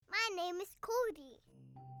name is Cody.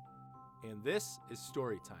 And this is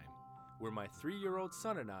Story Time, where my 3-year-old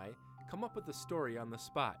son and I come up with a story on the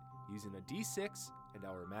spot using a D6 and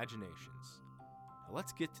our imaginations. Now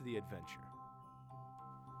let's get to the adventure.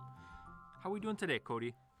 How are we doing today,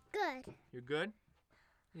 Cody? Good. You're good?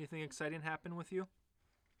 Anything exciting happen with you?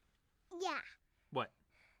 Yeah. What?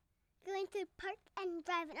 Going to the park and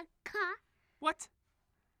driving a car. What?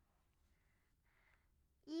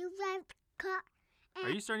 You drive the car. And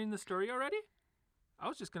Are you starting the story already? I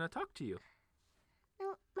was just going to talk to you.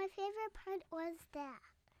 No, my favorite part was that.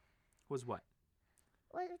 Was what?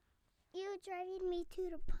 Was you driving me to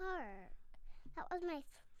the park. That was my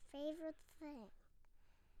favorite thing.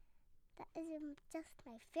 That is just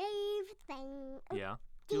my favorite thing. Yeah.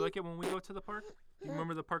 Do you like it when we go to the park? Do you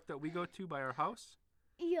remember the park that we go to by our house?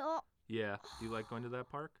 Yeah. Yeah. Do you like going to that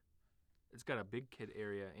park? It's got a big kid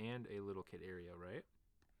area and a little kid area, right?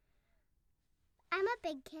 I'm a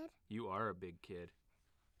big kid. You are a big kid.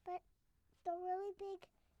 But the really big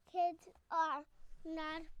kids are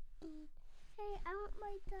not. Hey, I want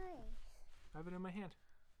my dice. I have it in my hand.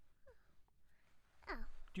 Oh.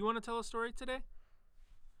 Do you want to tell a story today?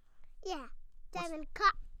 Yeah. Driving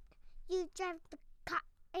car. You drive the car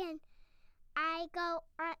and I go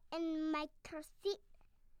in my car seat.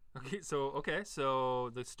 Okay,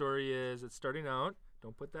 so the story is it's starting out.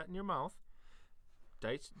 Don't put that in your mouth.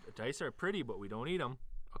 Dice are pretty, but we don't eat them.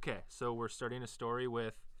 Okay, so we're starting a story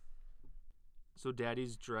with. So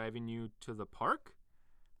Daddy's driving you to the park?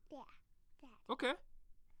 Yeah. Dad. Okay.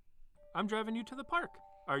 I'm driving you to the park.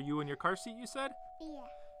 Are you in your car seat, you said? Yeah.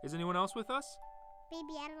 Is anyone else with us?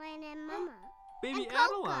 Baby Adeline and Mama. Baby And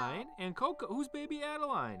Coco. Adeline and Coco. Who's Baby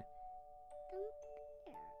Adeline?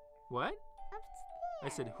 Upstairs. What? Upstairs. I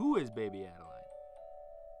said, who is Baby Adeline?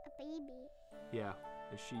 A baby. Yeah.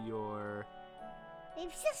 Is she your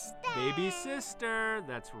Baby sister. baby sister?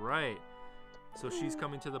 That's right. So she's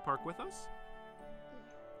coming to the park with us?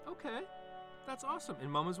 Yeah. Okay. That's awesome. And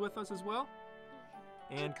Mama's with us as well?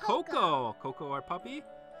 Yeah. And Coco. Coco, our puppy?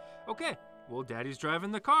 Okay. Well, Daddy's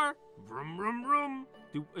driving the car. Vroom, vroom, vroom.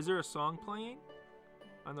 Is there a song playing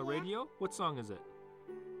on the Yeah. radio? What song is it?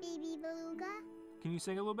 Baby beluga. Can you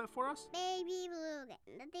sing a little bit for us? Baby beluga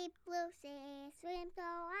in the deep blue sea. Swim so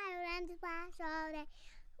wild and splash all day.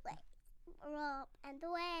 Rope and the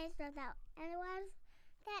waves runs out. And the waves.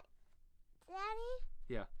 Daddy?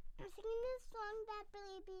 Yeah. I'm singing this song that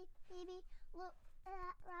baby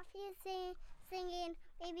Rafi is singing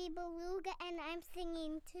Baby Beluga, and I'm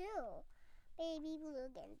singing too. Baby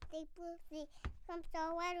Beluga in the deep blue sea. Swim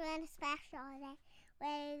so wild and splash all day.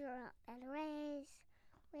 Waves roll up and waves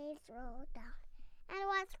roll down. And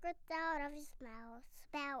water squirts out of his mouth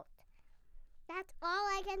spout. That's all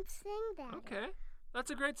I can sing, Daddy. Okay. That's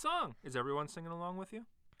a great song. Is everyone singing along with you?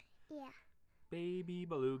 Yeah. Baby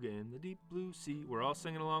beluga in the deep blue sea. We're all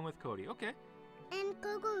singing along with Cody. Okay. And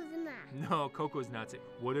Coco's not. No, Coco's not singing.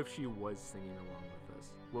 What if she was singing along with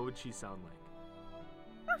us? What would she sound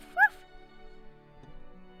like? Ruff, ruff.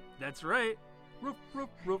 That's right. Roof, roof,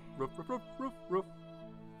 roof, roof, roof, roof, roof, roof.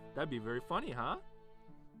 That'd be very funny, huh?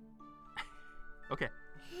 Okay.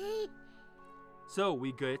 So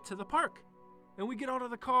we get to the park. And we get out of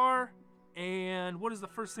the car. And what is the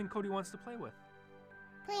first thing Cody wants to play with?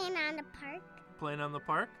 Playing on the park. Playing on the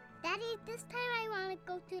park? Daddy, this time I want to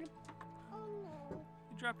go to the... Oh, no.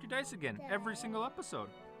 You dropped your dice again. Dad. Every single episode.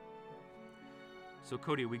 So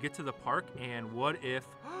Cody, we get to the park, and what if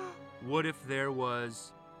there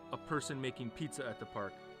was a person making pizza at the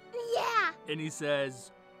park? Yeah. And he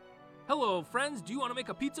says, "Hello, friends. Do you want to make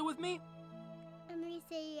a pizza with me?" And we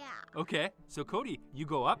say yeah. Okay. So Cody, you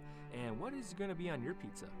go up, and what is going to be on your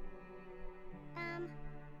pizza?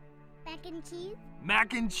 Mac and cheese?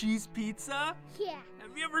 Mac and cheese pizza? Yeah.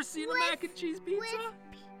 Have you ever seen a mac and cheese pizza?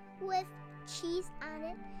 With cheese on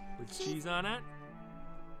it. With cheese on it?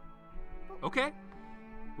 Okay.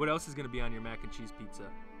 What else is going to be on your mac and cheese pizza?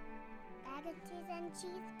 Mac and cheese and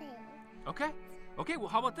cheese thing. Okay. Okay, well,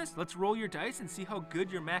 how about this? Let's roll your dice and see how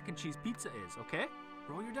good your mac and cheese pizza is, okay?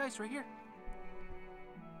 Roll your dice right here.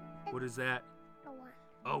 What is that? A one.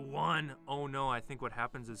 A 1. Oh, no. I think what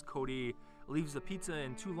happens is Cody leaves the pizza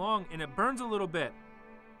in too long, and it burns a little bit.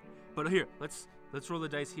 But here, let's roll the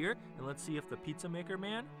dice here, and let's see if the pizza maker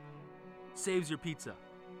man saves your pizza.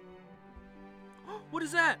 What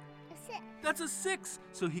is that? A 6. That's a 6.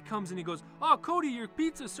 So he comes and he goes, "Oh, Cody, your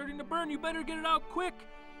pizza's starting to burn. You better get it out quick."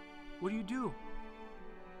 What do you do?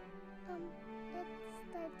 It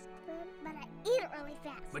starts to burn, but I eat it really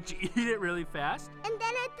fast. But you eat it really fast, And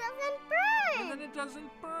then it doesn't burn. and then it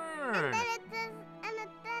doesn't burn. And then it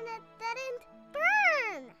doesn't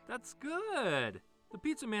burn. That's good. The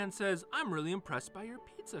pizza man says, I'm really impressed by your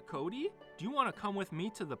pizza, Cody. Do you want to come with me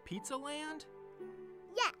to the pizza land?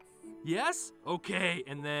 Yes. Yes? Okay.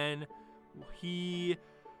 And then he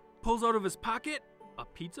pulls out of his pocket a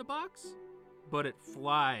pizza box, but it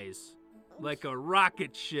flies like a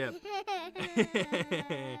rocket ship.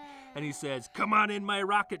 And he says, come on in my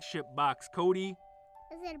rocket ship box, Cody.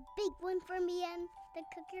 Is it a big one for me and the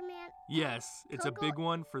cooker man? Yes, it's a big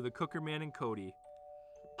one for the cooker man and Cody.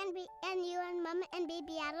 And you and Mama and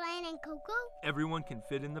baby Adeline and Coco? Everyone can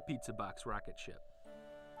fit in the pizza box rocket ship.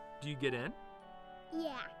 Do you get in?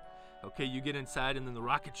 Yeah. Okay, you get inside and then the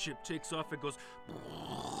rocket ship takes off. It goes,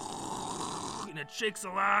 and it shakes a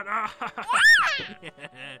lot. And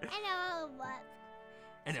all of us.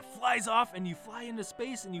 And it flies off and you fly into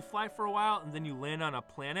space and you fly for a while and then you land on a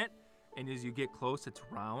planet. And as you get close, it's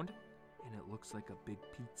round and it looks like a big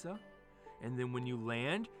pizza. And then when you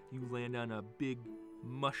land on a big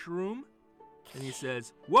mushroom. And he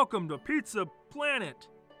says, welcome to Pizza Planet.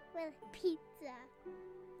 With pizza.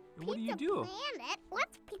 And what do you do? Planet?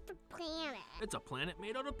 What's Pizza Planet? It's a planet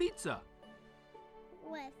made out of pizza.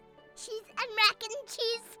 With cheese and mac and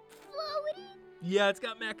cheese floating? Yeah, it's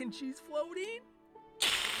got mac and cheese floating.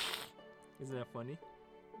 Isn't that funny?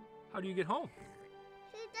 How do you get home?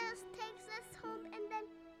 She just takes us home and then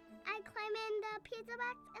I climb in the pizza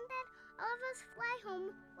box and then all of us fly home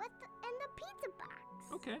in the pizza box.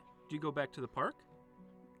 Okay. Do you go back to the park?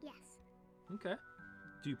 Yes. Okay.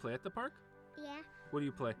 Do you play at the park? Yeah. What do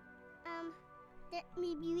you play?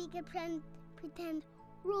 Maybe we could pretend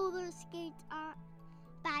roller skates are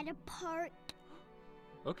by the park.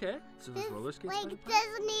 Okay. So there's roller skates by the like park?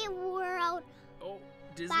 Disney World. Oh,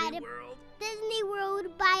 Disney World. Disney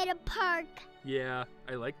World by the park. Yeah,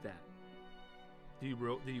 I like that. Do you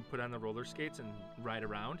put on the roller skates and ride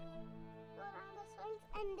around? Go on the swings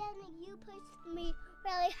and then you push me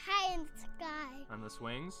really high in the sky. On the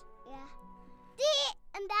swings? Yeah.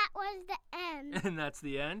 And that was the end. And that's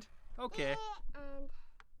the end? Okay. And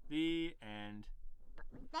The end.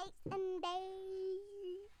 dice and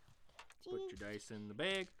Put your dice in the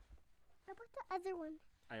bag. How about the other one?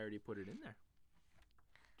 I already put it in there.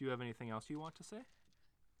 Do you have anything else you want to say?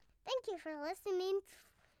 Thank you for listening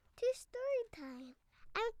to Story Time.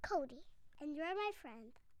 I'm Cody, and you're my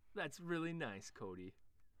friend. That's really nice, Cody.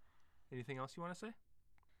 Anything else you want to say?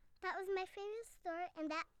 That was my favorite story,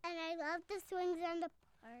 and I love the swings and the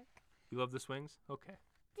park. You love the swings? Okay.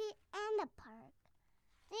 And the park.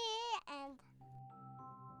 The end.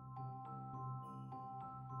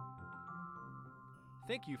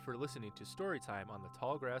 Thank you for listening to Storytime on the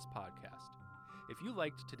Tallgrass Podcast. If you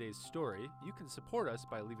liked today's story, you can support us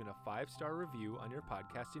by leaving a 5-star review on your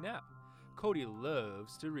podcasting app. Cody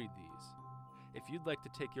loves to read these. If you'd like to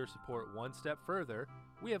take your support one step further,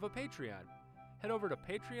 we have a Patreon. Head over to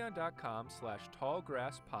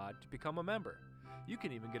patreon.com/tallgrasspod to become a member. You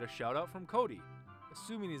can even get a shout out from Cody,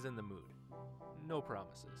 assuming he's in the mood. No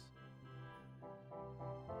promises.